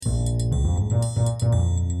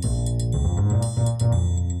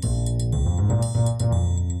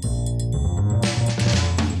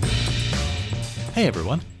Hey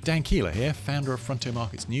everyone, Dan Keeler here, founder of Frontier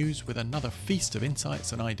Markets News, with another feast of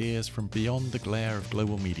insights and ideas from beyond the glare of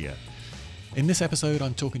global media. In this episode,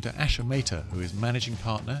 I'm talking to Asha Mehta, who is Managing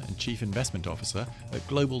Partner and Chief Investment Officer at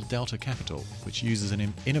Global Delta Capital, which uses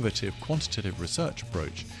an innovative quantitative research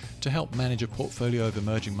approach to help manage a portfolio of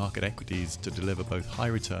emerging market equities to deliver both high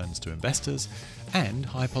returns to investors and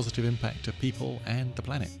high positive impact to people and the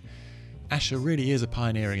planet. Asha really is a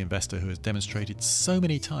pioneering investor who has demonstrated so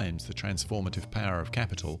many times the transformative power of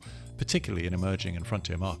capital, particularly in emerging and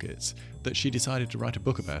frontier markets, that she decided to write a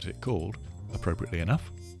book about it called, appropriately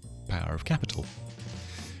enough, Power of Capital.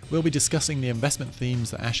 We'll be discussing the investment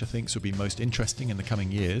themes that Asha thinks will be most interesting in the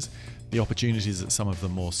coming years, the opportunities that some of the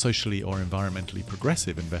more socially or environmentally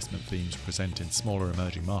progressive investment themes present in smaller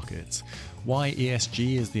emerging markets, why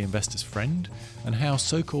ESG is the investor's friend, and how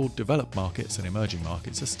so-called developed markets and emerging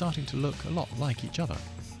markets are starting to look a lot like each other.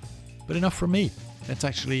 But enough from me. Let's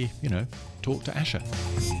actually, talk to Asha.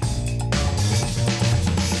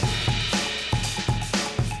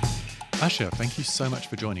 Asha, thank you so much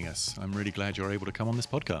for joining us. I'm really glad you're able to come on this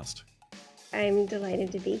podcast. I'm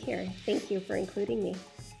delighted to be here. Thank you for including me.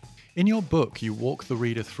 In your book, you walk the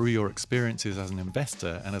reader through your experiences as an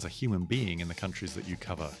investor and as a human being in the countries that you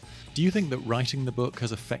cover. Do you think that writing the book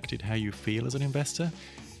has affected how you feel as an investor?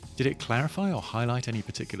 Did it clarify or highlight any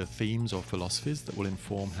particular themes or philosophies that will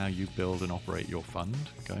inform how you build and operate your fund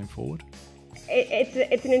going forward?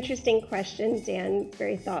 It's an interesting question, Dan.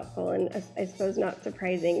 Very thoughtful and I suppose not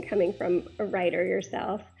surprising coming from a writer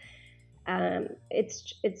yourself.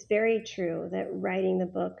 It's very true that writing the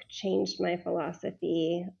book changed my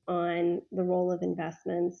philosophy on the role of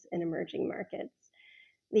investments in emerging markets.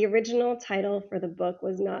 The original title for the book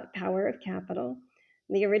was not Power of Capital.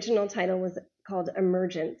 The original title was called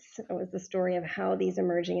Emergence. It was the story of how these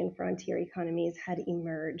emerging and frontier economies had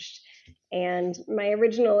emerged. And my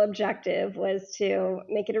original objective was to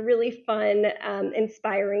make it a really fun,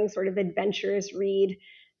 inspiring, sort of adventurous read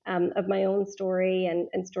of my own story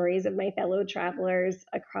and stories of my fellow travelers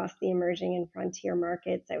across the emerging and frontier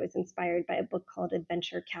markets. I was inspired by a book called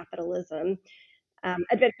Adventure Capitalist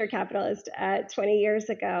 20 years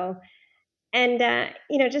ago. And,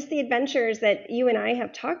 just the adventures that you and I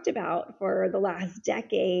have talked about for the last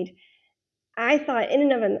decade, I thought in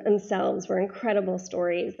and of themselves were incredible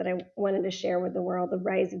stories that I wanted to share with the world. The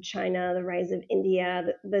rise of China, the rise of India,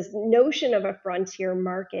 this notion of a frontier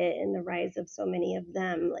market and the rise of so many of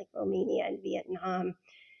them, like Romania and Vietnam.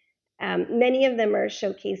 Many of them are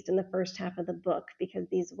showcased in the first half of the book because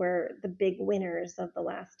these were the big winners of the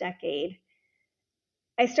last decade.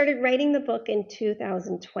 I started writing the book in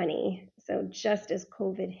 2020, so just as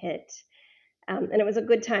COVID hit. And it was a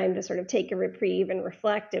good time to sort of take a reprieve and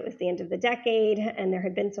reflect. It was the end of the decade, and there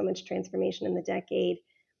had been so much transformation in the decade.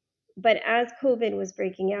 But as COVID was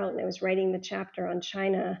breaking out and I was writing the chapter on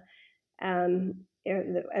China,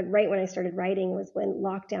 right when I started writing was when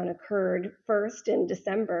lockdown occurred first in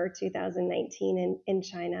December 2019 in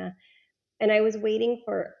China. And I was waiting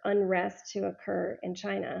for unrest to occur in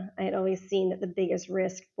China. I had always seen that the biggest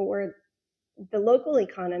risk for the local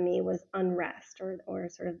economy was unrest or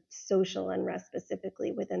sort of social unrest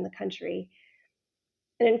specifically within the country.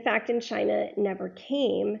 And in fact, in China, it never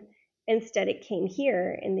came. Instead, it came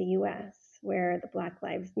here in the US, where the Black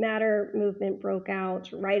Lives Matter movement broke out.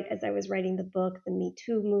 Right as I was writing the book, the Me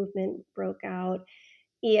Too movement broke out.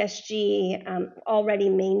 ESG, already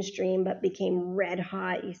mainstream, but became red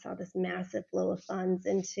hot. You saw this massive flow of funds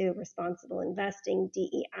into responsible investing.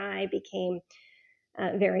 DEI became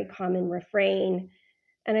a very common refrain.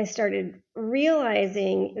 And I started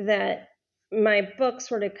realizing that my book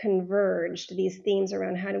sort of converged these themes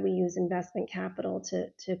around how do we use investment capital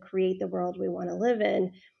to create the world we want to live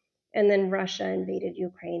in. And then Russia invaded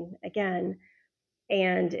Ukraine again.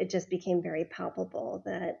 And it just became very palpable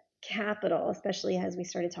that capital, especially as we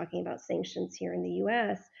started talking about sanctions here in the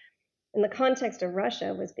US, in the context of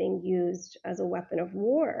Russia, was being used as a weapon of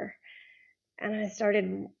war. And I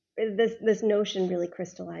started, this notion really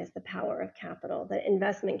crystallized the power of capital, that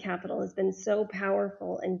investment capital has been so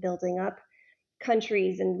powerful in building up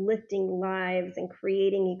countries and lifting lives and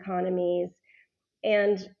creating economies.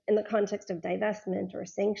 And in the context of divestment or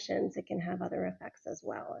sanctions, it can have other effects as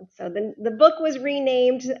well. And so the book was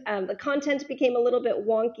renamed. The content became a little bit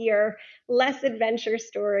wonkier, less adventure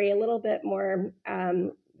story, a little bit more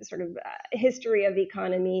history of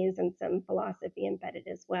economies and some philosophy embedded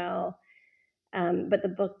as well. But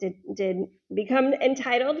the book did become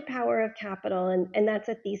entitled Power of Capital. And that's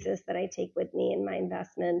a thesis that I take with me in my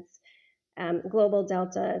investments. Global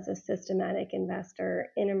Delta is a systematic investor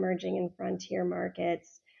in emerging and frontier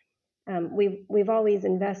markets. We've always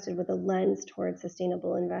invested with a lens towards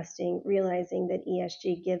sustainable investing, realizing that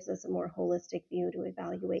ESG gives us a more holistic view to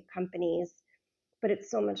evaluate companies. But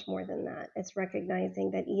it's so much more than that. It's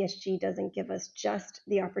recognizing that ESG doesn't give us just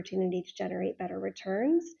the opportunity to generate better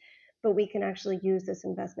returns, but we can actually use this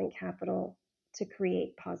investment capital to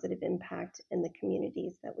create positive impact in the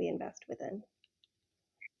communities that we invest within.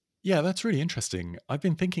 Yeah, that's really interesting. I've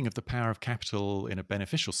been thinking of the power of capital in a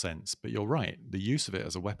beneficial sense, but you're right. The use of it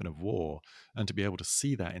as a weapon of war, and to be able to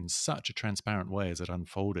see that in such a transparent way as it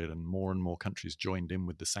unfolded and more countries joined in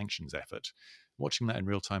with the sanctions effort, watching that in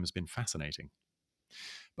real time has been fascinating.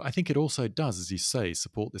 But I think it also does, as you say,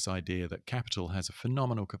 support this idea that capital has a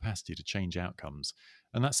phenomenal capacity to change outcomes.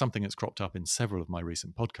 And that's something that's cropped up in several of my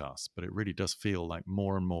recent podcasts, but it really does feel like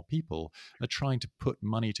more and more people are trying to put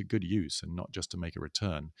money to good use and not just to make a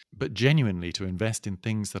return, but genuinely to invest in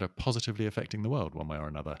things that are positively affecting the world one way or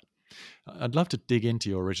another. I'd love to dig into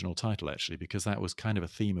your original title, actually, because that was kind of a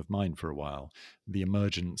theme of mine for a while. The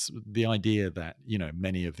emergence, the idea that,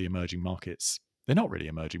 many of the emerging markets, they're not really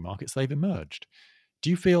emerging markets, they've emerged. Do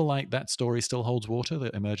you feel like that story still holds water,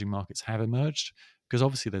 that emerging markets have emerged? Because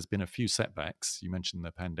obviously there's been a few setbacks. You mentioned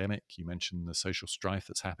the pandemic, you mentioned the social strife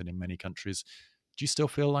that's happened in many countries. Do you still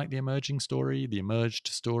feel like the emerged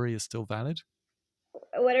story is still valid?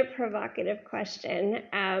 What a provocative question.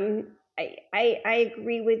 I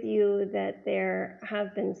agree with you that there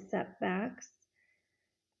have been setbacks.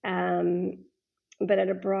 But at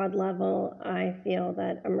a broad level, I feel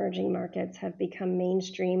that emerging markets have become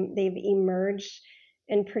mainstream. They've emerged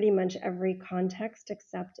in pretty much every context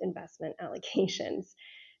except investment allocations.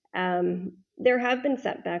 There have been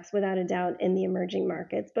setbacks without a doubt in the emerging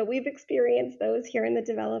markets, but we've experienced those here in the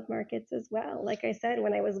developed markets as well. Like I said,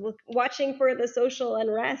 when I was watching for the social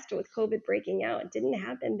unrest with COVID breaking out, it didn't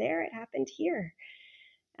happen there, it happened here.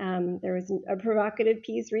 There was a provocative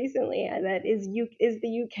piece recently that is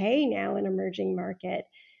the UK now an emerging market?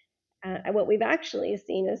 What we've actually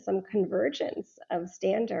seen is some convergence of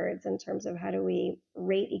standards in terms of how do we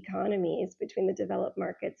rate economies between the developed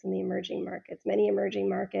markets and the emerging markets. Many emerging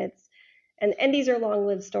markets, and these are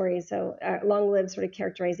long-lived stories, so long-lived sort of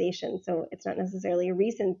characterization. So it's not necessarily a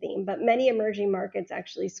recent theme, but many emerging markets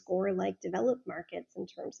actually score like developed markets in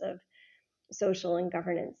terms of social and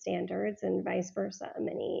governance standards, and vice versa.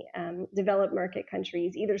 Many developed market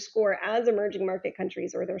countries either score as emerging market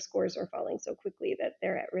countries or their scores are falling so quickly that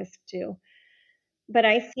they're at risk too. But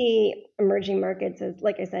I see emerging markets as,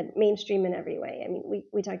 like I said, mainstream in every way. I mean,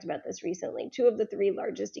 we talked about this recently. Two of the three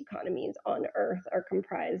largest economies on earth are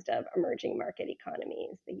comprised of emerging market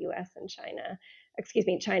economies, the US and China,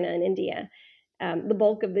 China and India. The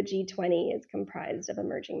bulk of the G20 is comprised of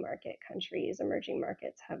emerging market countries. Emerging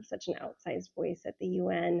markets have such an outsized voice at the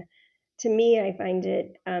UN. To me, I find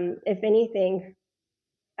it, if anything,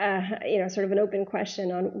 sort of an open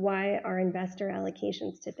question on why are investor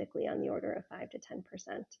allocations typically on the order of 5 to 10%.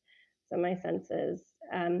 So my sense is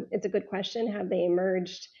it's a good question. Have they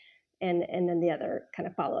emerged? And then the other kind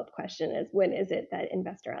of follow-up question is when is it that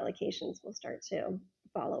investor allocations will start to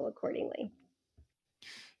follow accordingly?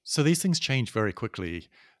 So these things change very quickly.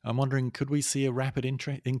 I'm wondering, could we see a rapid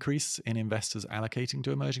increase in investors allocating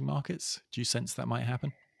to emerging markets? Do you sense that might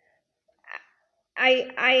happen?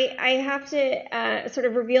 I have to sort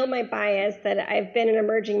of reveal my bias that I've been an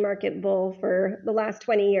emerging market bull for the last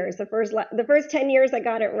 20 years. The first 10 years I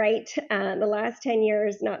got it right. The last 10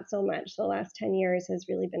 years, not so much. The last 10 years has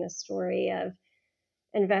really been a story of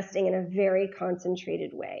investing in a very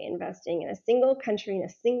concentrated way. Investing in a single country, in a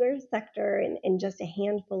single sector, in just a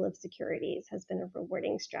handful of securities has been a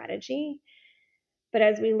rewarding strategy. But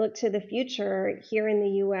as we look to the future here in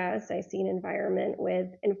the US, I see an environment with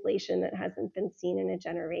inflation that hasn't been seen in a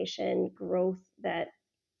generation, growth that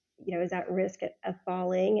is at risk of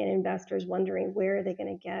falling, and investors wondering where are they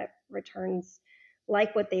going to get returns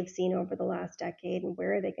like what they've seen over the last decade, and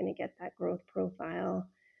where are they going to get that growth profile.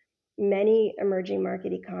 Many emerging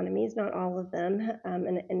market economies, not all of them,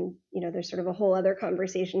 and there's sort of a whole other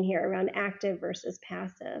conversation here around active versus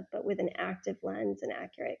passive, but with an active lens and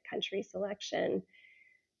accurate country selection,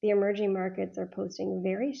 the emerging markets are posting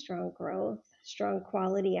very strong growth, strong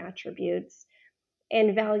quality attributes,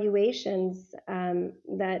 and valuations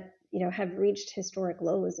that have reached historic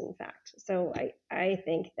lows. In fact, so I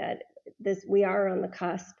think that we are on the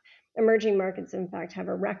cusp. Emerging markets, in fact, have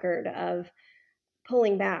a record of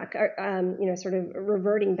pulling back, or sort of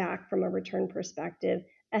reverting back from a return perspective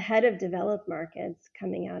ahead of developed markets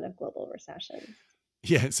coming out of global recessions.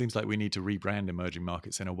 Yeah, it seems like we need to rebrand emerging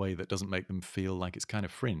markets in a way that doesn't make them feel like it's kind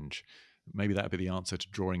of fringe. Maybe that would be the answer to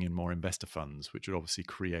drawing in more investor funds, which would obviously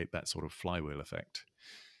create that sort of flywheel effect.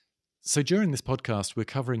 So during this podcast, we're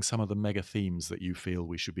covering some of the mega themes that you feel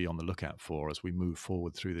we should be on the lookout for as we move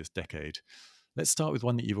forward through this decade. Let's start with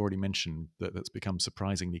one that you've already mentioned that's become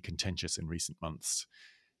surprisingly contentious in recent months.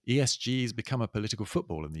 ESG has become a political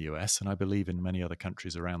football in the US, and I believe in many other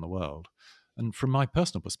countries around the world. And from my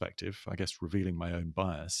personal perspective, I guess revealing my own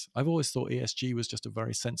bias, I've always thought ESG was just a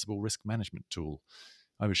very sensible risk management tool.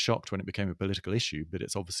 I was shocked when it became a political issue, but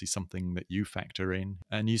it's obviously something that you factor in.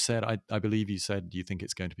 And you said, I believe you said, you think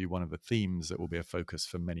it's going to be one of the themes that will be a focus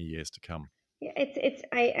for many years to come. Yeah,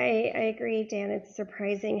 I agree, Dan. It's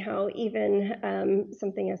surprising how even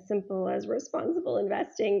something as simple as responsible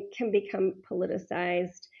investing can become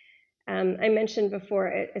politicized. I mentioned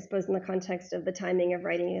before, I suppose, in the context of the timing of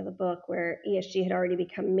writing of the book, where ESG had already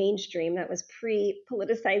become mainstream, that was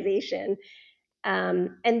pre-politicization.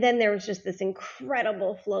 And then there was just this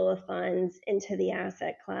incredible flow of funds into the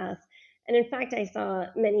asset class. And in fact, I saw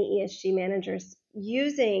many ESG managers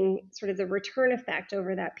using sort of the return effect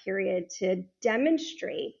over that period to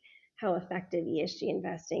demonstrate how effective ESG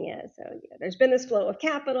investing is. So there's been this flow of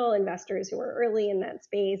capital. Investors who were early in that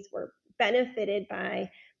space were benefited by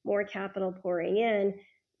more capital pouring in.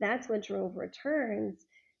 That's what drove returns.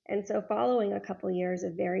 And so following a couple of years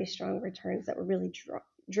of very strong returns that were really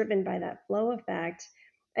driven by that flow effect,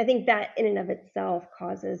 I think that in and of itself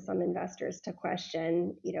causes some investors to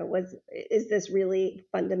question, is this really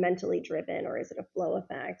fundamentally driven, or is it a flow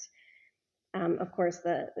effect? Of course,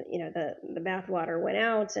 the bathwater went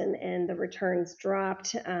out and the returns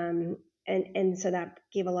dropped, and so that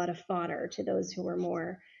gave a lot of fodder to those who were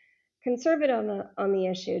more conservative on the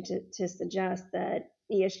issue to suggest that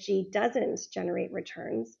ESG doesn't generate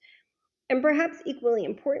returns. And perhaps equally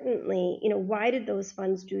importantly, why did those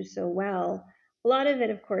funds do so well? A lot of it,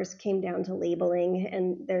 of course, came down to labeling,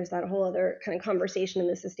 and there's that whole other kind of conversation in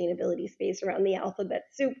the sustainability space around the alphabet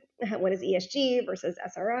soup. What is ESG versus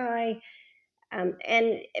SRI?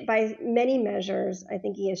 And by many measures, I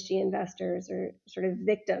think ESG investors are sort of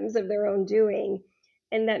victims of their own doing,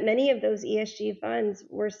 and that many of those ESG funds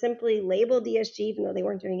were simply labeled ESG, even though they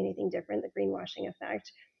weren't doing anything different, the greenwashing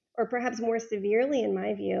effect, or perhaps more severely, in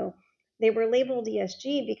my view, they were labeled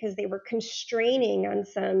ESG because they were constraining on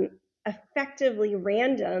some effectively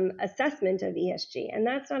random assessment of ESG. And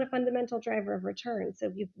that's not a fundamental driver of return. So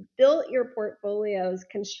if you've built your portfolios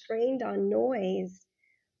constrained on noise,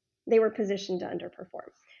 they were positioned to underperform.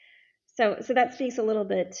 So that speaks a little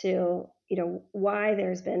bit to why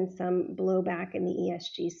there's been some blowback in the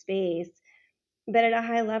ESG space. But at a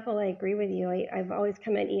high level, I agree with you. I've always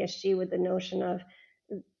come at ESG with the notion of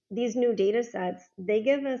these new data sets. They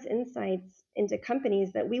give us insights into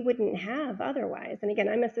companies that we wouldn't have otherwise. And again,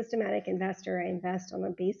 I'm a systematic investor. I invest on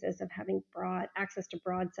the basis of having broad access to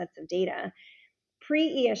broad sets of data.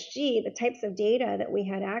 Pre-ESG, the types of data that we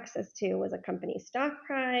had access to was a company's stock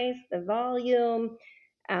price, the volume,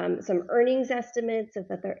 some earnings estimates if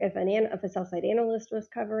a sell-side analyst was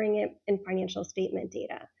covering it, and financial statement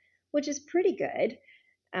data, which is pretty good.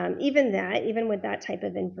 Even with that type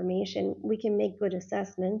of information, we can make good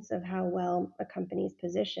assessments of how well a company is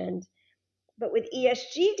positioned. But with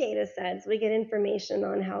ESG data sets, we get information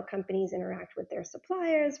on how companies interact with their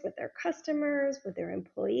suppliers, with their customers, with their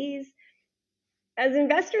employees. As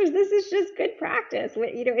investors, this is just good practice.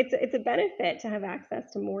 It's a benefit to have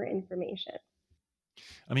access to more information.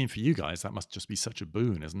 I mean, for you guys, that must just be such a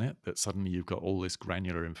boon, isn't it? That suddenly you've got all this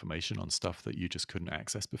granular information on stuff that you just couldn't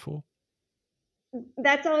access before.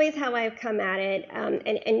 That's always how I've come at it.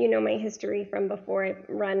 And my history from before. I've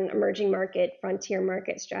run emerging market, frontier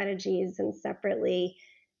market strategies, and separately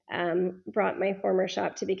brought my former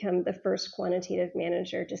shop to become the first quantitative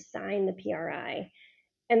manager to sign the PRI.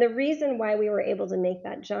 And the reason why we were able to make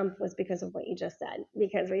that jump was because of what you just said.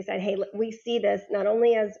 Because we said, hey, we see this not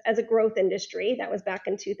only as a growth industry. That was back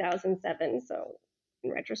in 2007. So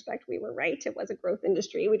in retrospect, we were right. It was a growth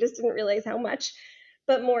industry. We just didn't realize how much.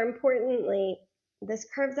 But more importantly, this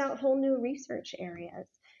carves out whole new research areas.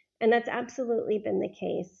 And that's absolutely been the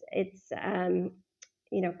case. It's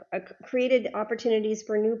created opportunities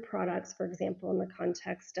for new products, for example, in the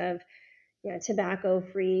context of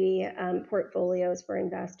tobacco-free portfolios for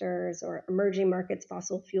investors, or emerging markets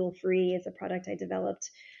fossil fuel-free is a product I developed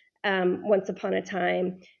once upon a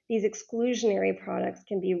time. These exclusionary products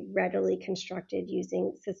can be readily constructed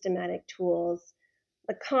using systematic tools.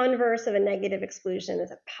 The converse of a negative exclusion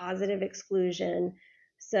is a positive exclusion.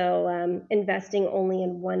 So investing only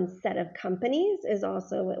in one set of companies is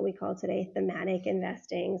also what we call today thematic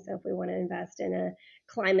investing. So if we want to invest in a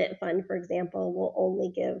climate fund, for example, we'll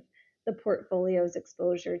only give the portfolio's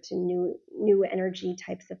exposure to new energy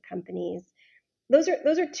types of companies. Those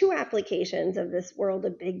are two applications of this world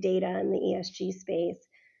of big data in the ESG space.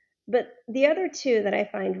 But the other two that I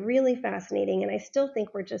find really fascinating, and I still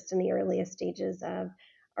think we're just in the earliest stages of,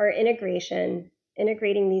 are integrating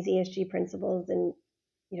these ESG principles and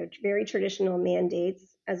very traditional mandates,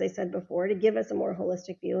 as I said before, to give us a more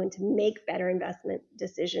holistic view and to make better investment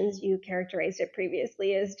decisions. You characterized it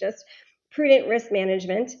previously as just prudent risk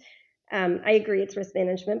management. I agree it's risk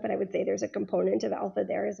management, but I would say there's a component of alpha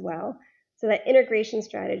there as well. So that integration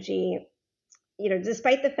strategy,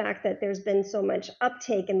 despite the fact that there's been so much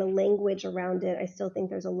uptake in the language around it, I still think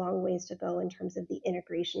there's a long ways to go in terms of the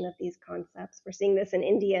integration of these concepts. We're seeing this in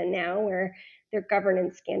India now, where there are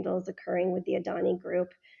governance scandals occurring with the Adani Group,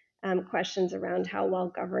 questions around how well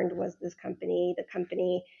governed was this company. The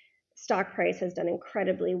company stock price has done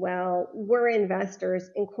incredibly well. Were investors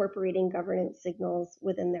incorporating governance signals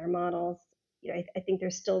within their models? I think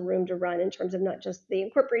there's still room to run in terms of not just the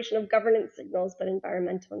incorporation of governance signals, but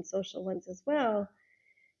environmental and social ones as well.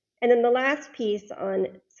 And then the last piece on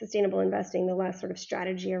sustainable investing, the last sort of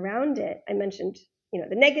strategy around it, I mentioned,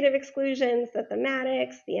 the negative exclusions, the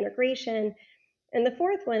thematics, the integration. And the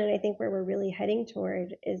fourth one, and I think where we're really heading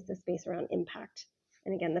toward, is the space around impact.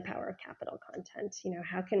 And again, the power of capital content.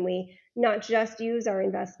 How can we not just use our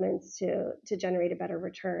investments to generate a better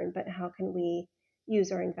return, but how can we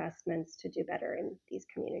use our investments to do better in these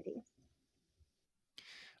communities?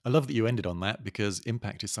 I love that you ended on that because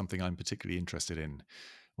impact is something I'm particularly interested in.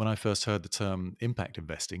 When I first heard the term impact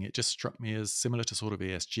investing, it just struck me as similar to sort of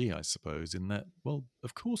ESG, I suppose, in that, well,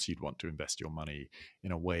 of course you'd want to invest your money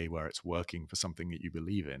in a way where it's working for something that you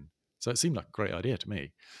believe in. So it seemed like a great idea to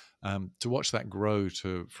me. To watch that grow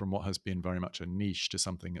from what has been very much a niche to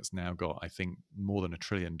something that's now got, I think, more than $1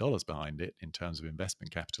 trillion behind it in terms of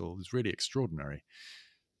investment capital is really extraordinary.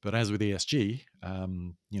 But as with ESG,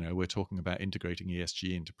 we're talking about integrating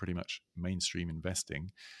ESG into pretty much mainstream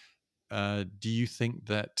investing. Do you think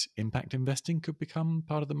that impact investing could become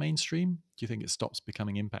part of the mainstream? Do you think it stops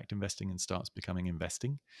becoming impact investing and starts becoming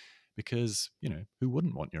investing? Because, who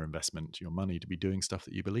wouldn't want your investment, your money to be doing stuff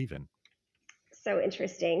that you believe in? So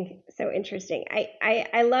interesting. So interesting.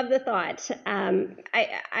 I love the thought.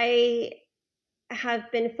 I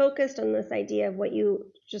have been focused on this idea of what you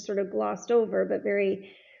just sort of glossed over, but very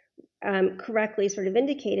correctly sort of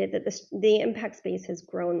indicated that the impact space has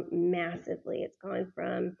grown massively. It's gone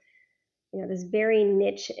from this very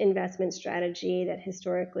niche investment strategy that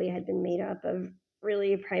historically had been made up of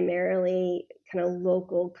really primarily kind of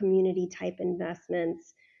local community type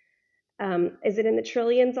investments. Is it in the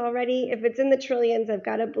trillions already? If it's in the trillions, I've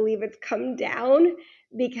got to believe it's come down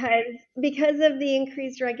because of the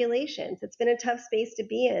increased regulations. It's been a tough space to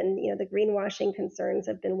be in. The greenwashing concerns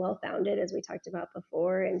have been well founded, as we talked about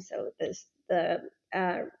before, and so the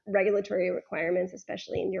regulatory requirements,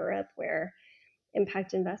 especially in Europe, where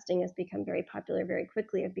impact investing has become very popular very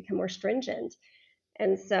quickly, have become more stringent.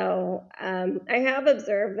 And so I have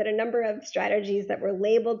observed that a number of strategies that were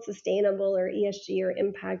labeled sustainable or ESG or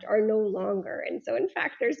impact are no longer. And so, in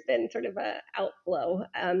fact, there's been sort of a outflow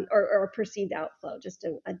or a perceived outflow, just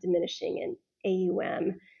a diminishing in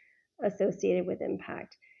AUM associated with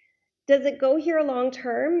impact. Does it go here long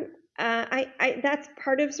term? That's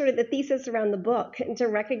part of sort of the thesis around the book, and to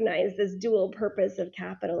recognize this dual purpose of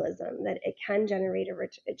capitalism, that it can generate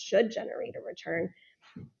it should generate a return,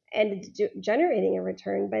 and generating a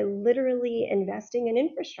return by literally investing in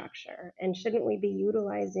infrastructure. And shouldn't we be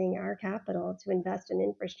utilizing our capital to invest in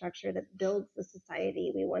infrastructure that builds the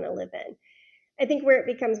society we want to live in? I think where it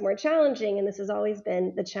becomes more challenging, and this has always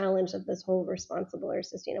been the challenge of this whole responsible or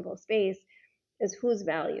sustainable space, is whose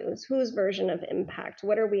values, whose version of impact,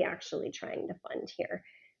 what are we actually trying to fund here?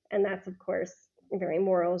 And that's, of course, very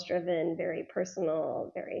morals driven, very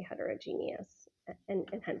personal, very heterogeneous, and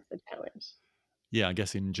hence the challenge. Yeah, I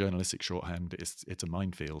guess in journalistic shorthand, it's a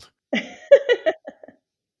minefield.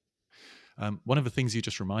 One of the things you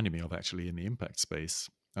just reminded me of actually in the impact space,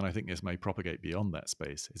 and I think this may propagate beyond that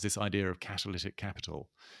space, is this idea of catalytic capital.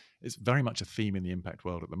 It's very much a theme in the impact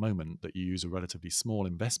world at the moment that you use a relatively small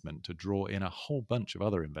investment to draw in a whole bunch of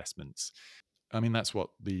other investments. I mean, that's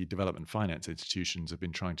what the development finance institutions have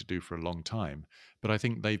been trying to do for a long time. But I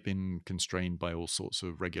think they've been constrained by all sorts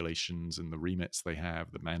of regulations and the remits they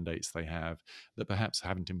have, the mandates they have, that perhaps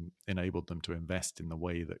haven't enabled them to invest in the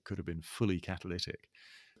way that could have been fully catalytic.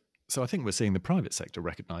 So I think we're seeing the private sector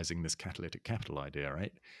recognizing this catalytic capital idea,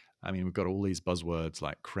 right? I mean, we've got all these buzzwords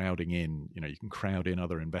like crowding in. You can crowd in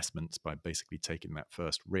other investments by basically taking that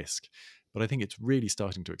first risk. But I think it's really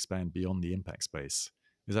starting to expand beyond the impact space.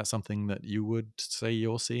 Is that something that you would say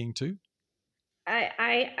you're seeing too?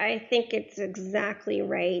 I think it's exactly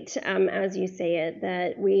right, as you say it,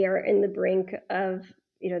 that we are in the brink of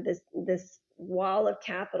this wall of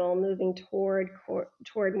capital moving toward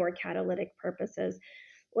more catalytic purposes.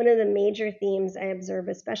 One of the major themes I observe,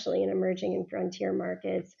 especially in emerging and frontier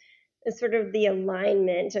markets, is sort of the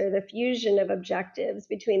alignment or the fusion of objectives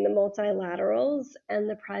between the multilaterals and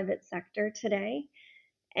the private sector today.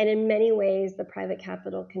 And in many ways, the private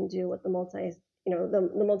capital can do what the multilaterals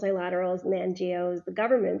and the NGOs, the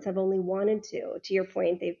governments have only wanted to. To your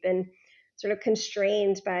point, they've been sort of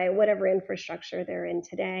constrained by whatever infrastructure they're in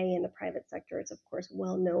today. And the private sector is, of course,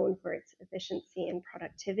 well known for its efficiency and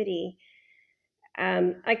productivity.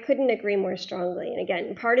 I couldn't agree more strongly. And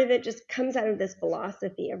again, part of it just comes out of this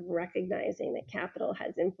philosophy of recognizing that capital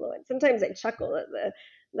has influence. Sometimes I chuckle that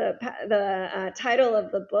the title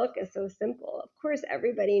of the book is so simple. Of course,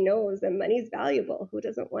 everybody knows that money's valuable. Who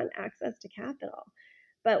doesn't want access to capital?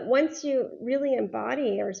 But once you really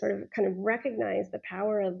embody or sort of kind of recognize the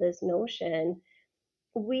power of this notion,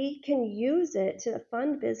 we can use it to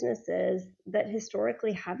fund businesses that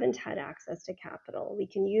historically haven't had access to capital. We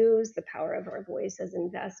can use the power of our voice as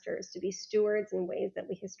investors to be stewards in ways that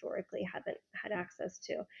we historically haven't had access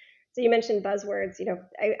to. So you mentioned buzzwords.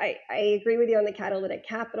 I agree with you on the catalytic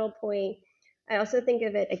capital point. I also think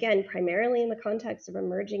of it, again, primarily in the context of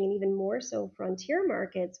emerging and even more so frontier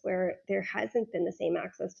markets where there hasn't been the same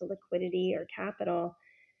access to liquidity or capital.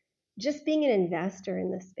 Just being an investor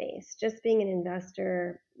in the space, just being an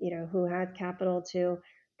investor, who has capital to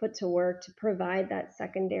put to work to provide that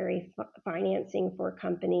secondary financing for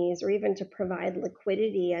companies, or even to provide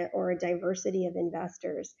liquidity or a diversity of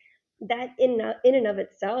investors, that in and of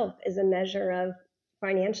itself is a measure of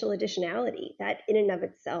financial additionality. That in and of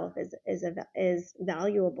itself is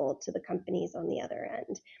valuable to the companies on the other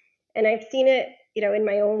end. And I've seen it, in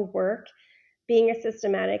my own work. Being a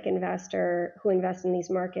systematic investor who invests in these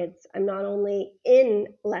markets, I'm not only in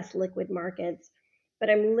less liquid markets, but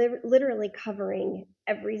I'm literally covering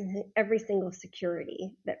every single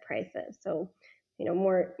security that prices. So,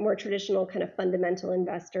 more traditional kind of fundamental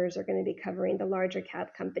investors are going to be covering the larger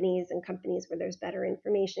cap companies and companies where there's better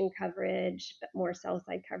information coverage, but more sell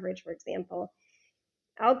side coverage, for example.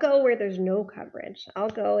 I'll go where there's no coverage. I'll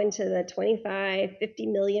go into the $25,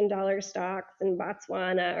 $50 million stocks in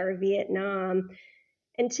Botswana or Vietnam.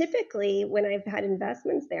 And typically, when I've had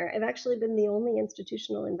investments there, I've actually been the only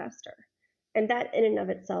institutional investor. And that in and of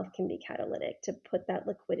itself can be catalytic to put that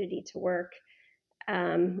liquidity to work.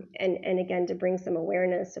 And again, to bring some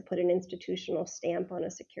awareness, to put an institutional stamp on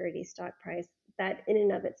a security stock price, that in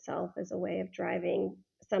and of itself is a way of driving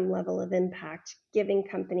some level of impact, giving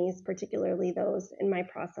companies, particularly those in my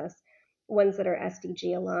process, ones that are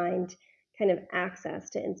SDG aligned, kind of access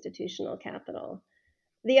to institutional capital.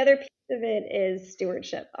 The other piece of it is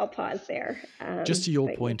stewardship. I'll pause there. Just to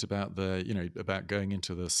your point about about going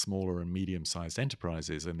into the smaller and medium-sized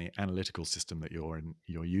enterprises and the analytical system that you're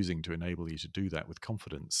using to enable you to do that with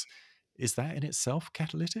confidence, is that in itself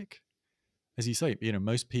catalytic? As you say,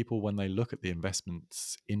 most people, when they look at the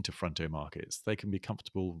investments into frontier markets, they can be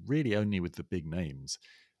comfortable really only with the big names.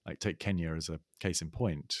 Like take Kenya as a case in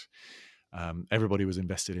point. Everybody was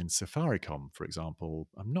invested in Safaricom, for example.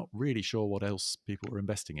 I'm not really sure what else people were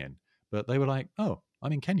investing in, but they were like, oh,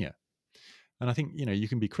 I'm in Kenya. And I think, you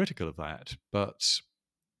can be critical of that, but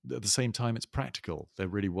at the same time, it's practical. There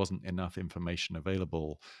really wasn't enough information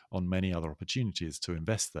available on many other opportunities to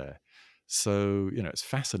invest there. So, it's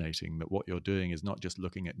fascinating that what you're doing is not just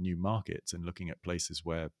looking at new markets and looking at places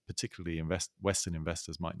where particularly Western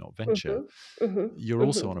investors might not venture. You're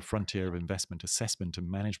also on a frontier of investment assessment and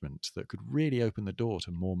management that could really open the door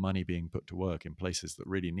to more money being put to work in places that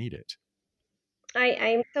really need it.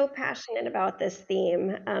 I'm so passionate about this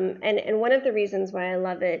theme. And one of the reasons why I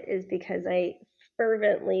love it is because I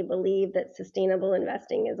fervently believe that sustainable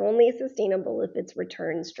investing is only sustainable if it's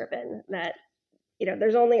returns driven. That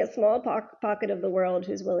there's only a small pocket of the world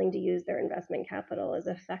who's willing to use their investment capital as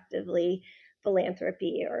effectively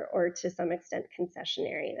philanthropy or to some extent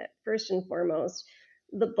concessionary. That first and foremost,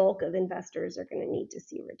 the bulk of investors are going to need to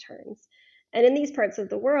see returns. And in these parts of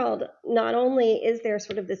the world, not only is there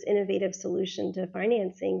sort of this innovative solution to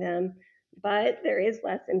financing them, but there is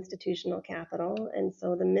less institutional capital. And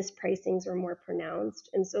so the mispricings are more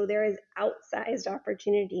pronounced. And so there is outsized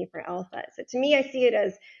opportunity for alpha. So to me, I see it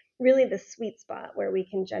as really the sweet spot where we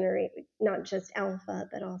can generate not just alpha,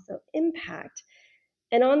 but also impact.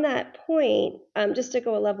 And on that point, just to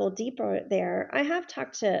go a level deeper there, I have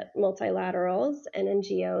talked to multilaterals and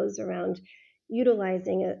NGOs around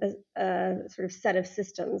utilizing a sort of set of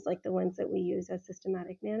systems like the ones that we use as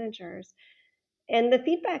systematic managers. And the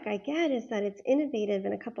feedback I get is that it's innovative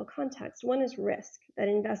in a couple contexts. One is risk, that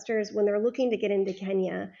investors, when they're looking to get into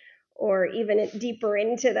Kenya or even deeper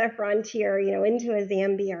into the frontier, into a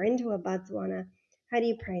Zambia or into a Botswana, how do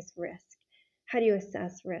you price risk? How do you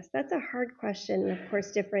assess risk? That's a hard question. And of course,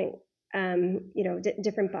 different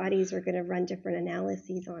different bodies are going to run different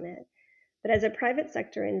analyses on it. But as a private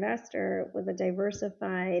sector investor with a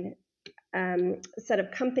diversified set of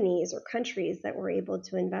companies or countries that we're able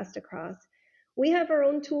to invest across, we have our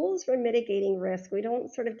own tools for mitigating risk. We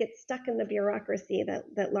don't sort of get stuck in the bureaucracy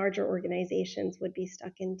that larger organizations would be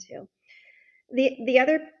stuck into. The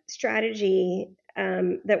other strategy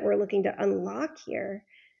that we're looking to unlock here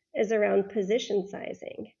is around position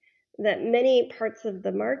sizing. That many parts of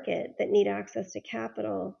the market that need access to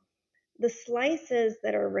capital, the slices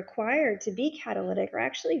that are required to be catalytic are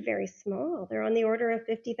actually very small. They're on the order of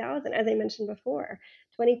 50,000, as I mentioned before,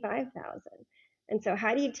 25,000. And so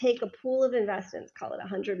how do you take a pool of investments, call it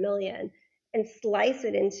 100 million, and slice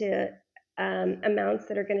it into amounts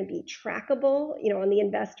that are going to be trackable, on the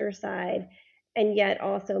investor side, and yet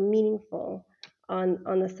also meaningful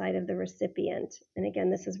on the side of the recipient? And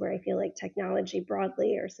again, this is where I feel like technology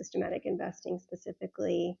broadly, or systematic investing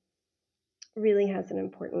specifically, really has an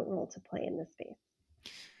important role to play in this space.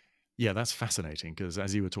 Yeah, that's fascinating, because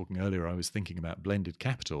as you were talking earlier, I was thinking about blended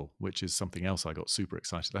capital, which is something else I got super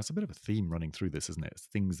excited. That's a bit of a theme running through this, isn't it? It's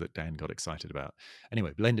things that Dan got excited about.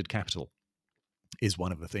 Anyway, blended capital is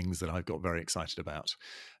one of the things that I've got very excited about.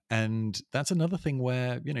 And that's another thing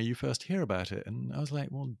where, you first hear about it. And I was like,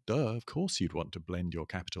 well, duh, of course you'd want to blend your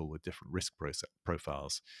capital with different risk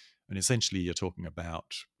profiles. And essentially, you're talking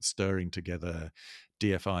about stirring together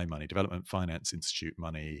DFI money, Development Finance Institute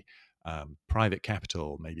money, private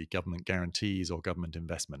capital, maybe government guarantees or government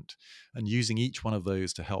investment, and using each one of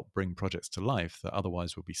those to help bring projects to life that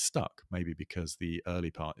otherwise would be stuck, maybe because the early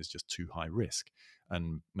part is just too high risk,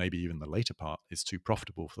 and maybe even the later part is too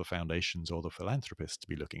profitable for the foundations or the philanthropists to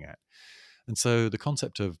be looking at. And so the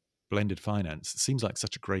concept of blended finance seems like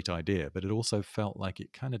such a great idea, but it also felt like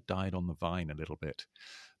it kind of died on the vine a little bit.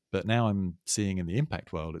 But now I'm seeing in the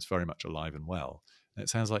impact world, it's very much alive and well. And it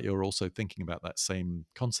sounds like you're also thinking about that same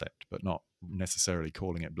concept, but not necessarily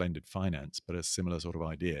calling it blended finance, but a similar sort of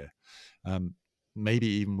idea. Maybe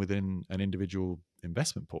even within an individual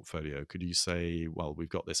investment portfolio, could you say, well, we've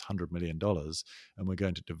got this $100 million and we're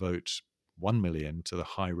going to devote 1 million to the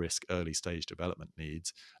high risk early stage development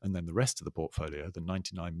needs, and then the rest of the portfolio, the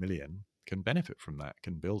 99 million, can benefit from that,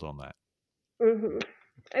 can build on that. Mm-hmm.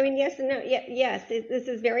 I mean, yes and no. Yes, this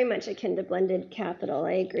is very much akin to blended capital.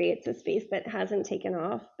 I agree. It's a space that hasn't taken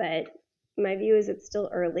off, but my view is it's still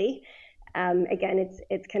early. Again,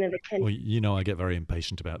 it's kind of akin. Well, I get very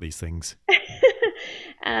impatient about these things.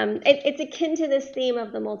 It's akin to this theme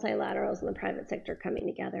of the multilaterals and the private sector coming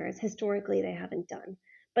together, as historically they haven't done.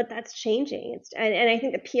 But that's changing. And I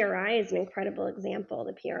think the PRI is an incredible example.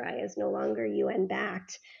 The PRI is no longer UN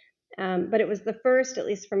backed. But it was the first, at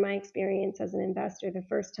least from my experience as an investor, the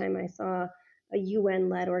first time I saw a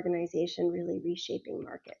UN-led organization really reshaping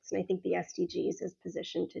markets. And I think the SDGs is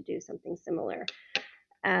positioned to do something similar.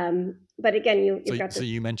 But again, you've got this. So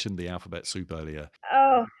you mentioned the alphabet soup earlier.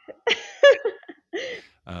 Oh.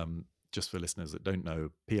 Just for listeners that don't know,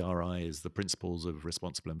 PRI is the Principles of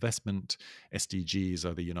Responsible Investment. SDGs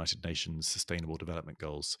are the United Nations Sustainable Development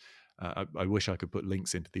Goals. I wish I could put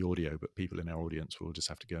links into the audio, but people in our audience will just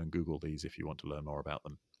have to go and Google these if you want to learn more about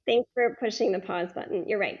them. Thanks for pushing the pause button.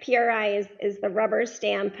 You're right. PRI is the rubber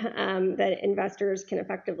stamp that investors can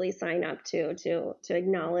effectively sign up to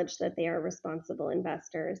acknowledge that they are responsible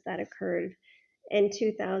investors. That occurred in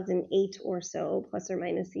 2008 or so, plus or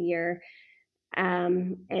minus a year.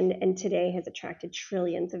 And today has attracted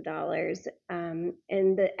trillions of dollars. And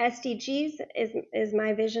the SDGs is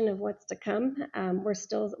my vision of what's to come.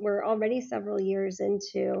 We're already several years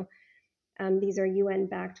into. These are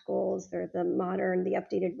UN-backed goals. They're the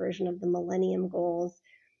updated version of the Millennium Goals.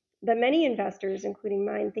 But many investors, including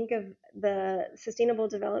mine, think of the Sustainable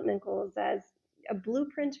Development Goals as a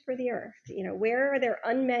blueprint for the Earth. Where are there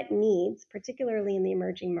unmet needs, particularly in the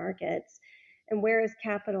emerging markets, and where is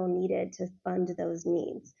capital needed to fund those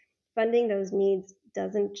needs? Funding those needs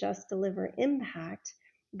doesn't just deliver impact,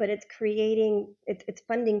 but it's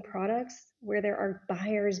funding products where there are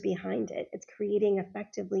buyers behind it. It's creating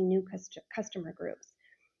effectively new customer groups.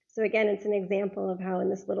 So again, it's an example of how in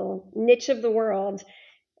this little niche of the world,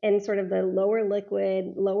 and sort of the lower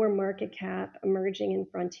liquid, lower market cap, emerging and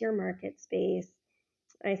frontier market space,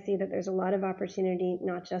 I see that there's a lot of opportunity,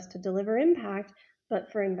 not just to deliver impact, but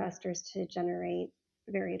for investors to generate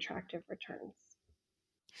very attractive returns.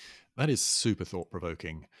 That is super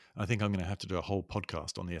thought-provoking. I think I'm going to have to do a whole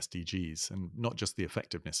podcast on the SDGs, and not just the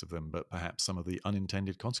effectiveness of them, but perhaps some of the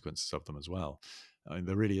unintended consequences of them as well. I mean,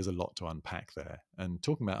 there really is a lot to unpack there. And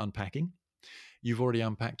talking about unpacking, you've already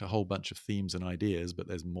unpacked a whole bunch of themes and ideas, but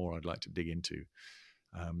there's more I'd like to dig into.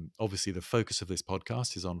 Obviously, the focus of this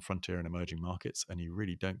podcast is on frontier and emerging markets, and you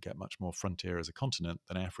really don't get much more frontier as a continent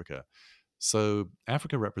than Africa. So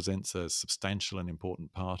Africa represents a substantial and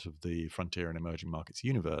important part of the frontier and emerging markets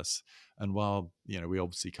universe. And while we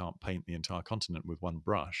obviously can't paint the entire continent with one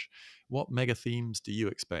brush, what mega themes do you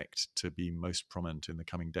expect to be most prominent in the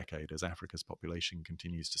coming decade as Africa's population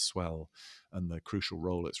continues to swell and the crucial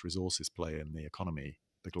role its resources play in the economy,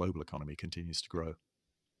 the global economy, continues to grow?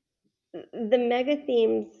 The mega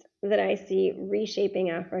themes that I see reshaping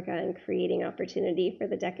Africa and creating opportunity for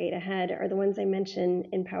the decade ahead are the ones I mentioned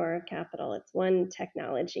in Power of Capital. It's one,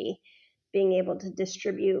 technology, being able to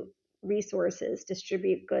distribute resources,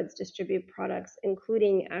 distribute goods, distribute products,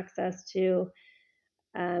 including access to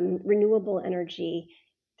renewable energy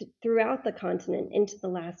throughout the continent into the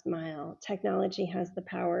last mile. Technology has the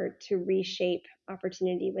power to reshape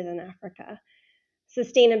opportunity within Africa.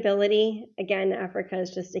 Sustainability, again, Africa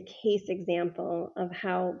is just a case example of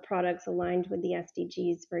how products aligned with the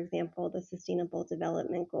SDGs, for example, the Sustainable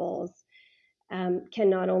Development Goals, can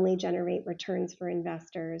not only generate returns for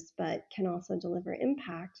investors, but can also deliver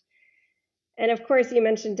impact. And of course, you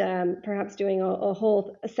mentioned perhaps doing a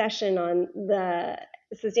whole session on the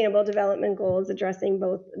Sustainable Development Goals, addressing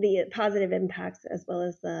both the positive impacts as well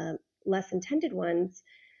as the less intended ones.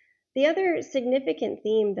 The other significant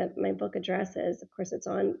theme that my book addresses, of course, it's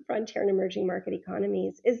on frontier and emerging market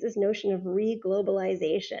economies, is this notion of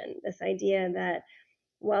re-globalization, this idea that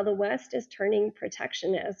while the West is turning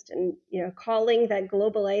protectionist and calling that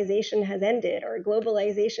globalization has ended or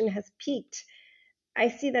globalization has peaked, I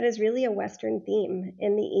see that as really a Western theme.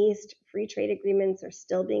 In the East, free trade agreements are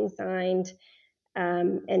still being signed,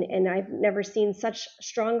 and I've never seen such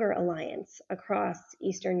stronger alliance across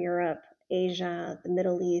Eastern Europe, Asia, the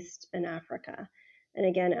Middle East, and Africa. And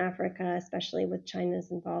again, Africa, especially with China's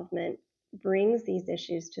involvement, brings these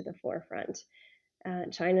issues to the forefront.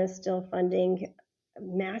 China is still funding a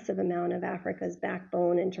massive amount of Africa's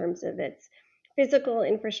backbone in terms of its physical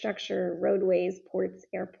infrastructure, roadways, ports,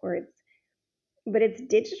 airports, but it's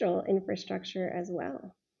digital infrastructure as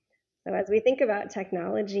well. So as we think about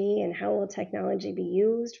technology and how will technology be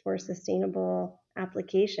used for sustainable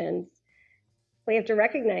applications, we have to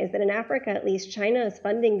recognize that in Africa, at least, China is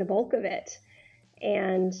funding the bulk of it.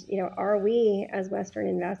 And, are we, as Western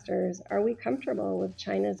investors, are we comfortable with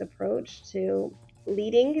China's approach to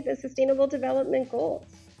leading the Sustainable Development Goals?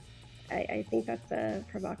 I think that's a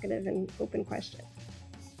provocative and open question.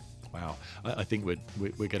 Wow. I think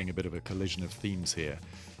we're getting a bit of a collision of themes here.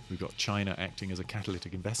 We've got China acting as a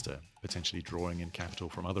catalytic investor, potentially drawing in capital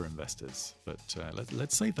from other investors. But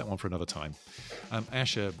let's save that one for another time.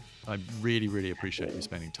 Asha, I really, really appreciate you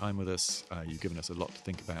spending time with us. You've given us a lot to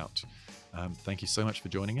think about. Thank you so much for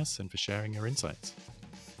joining us and for sharing your insights.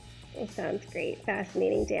 It sounds great.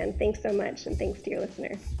 Fascinating, Dan. Thanks so much, and thanks to your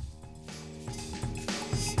listeners.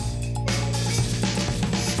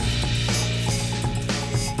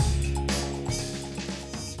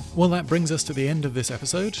 Well, that brings us to the end of this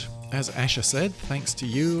episode. As Asha said, thanks to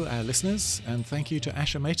you, our listeners, and thank you to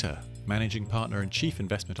Asha Mehta, Managing Partner and Chief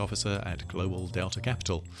Investment Officer at Global Delta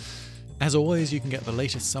Capital. As always, you can get the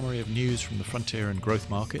latest summary of news from the frontier and growth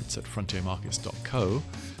markets at frontiermarkets.co,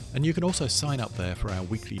 and you can also sign up there for our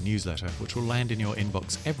weekly newsletter, which will land in your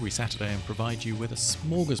inbox every Saturday and provide you with a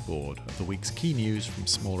smorgasbord of the week's key news from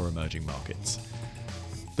smaller emerging markets.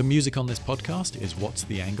 The music on this podcast is What's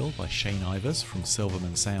the Angle by Shane Ivers from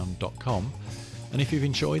silvermansound.com. And if you've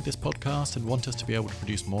enjoyed this podcast and want us to be able to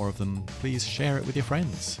produce more of them, please share it with your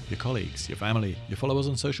friends, your colleagues, your family, your followers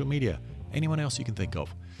on social media, anyone else you can think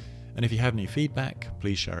of. And if you have any feedback,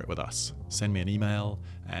 please share it with us. Send me an email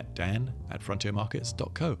at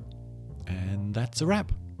dan@frontiermarkets.co. And that's a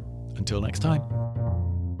wrap. Until next time.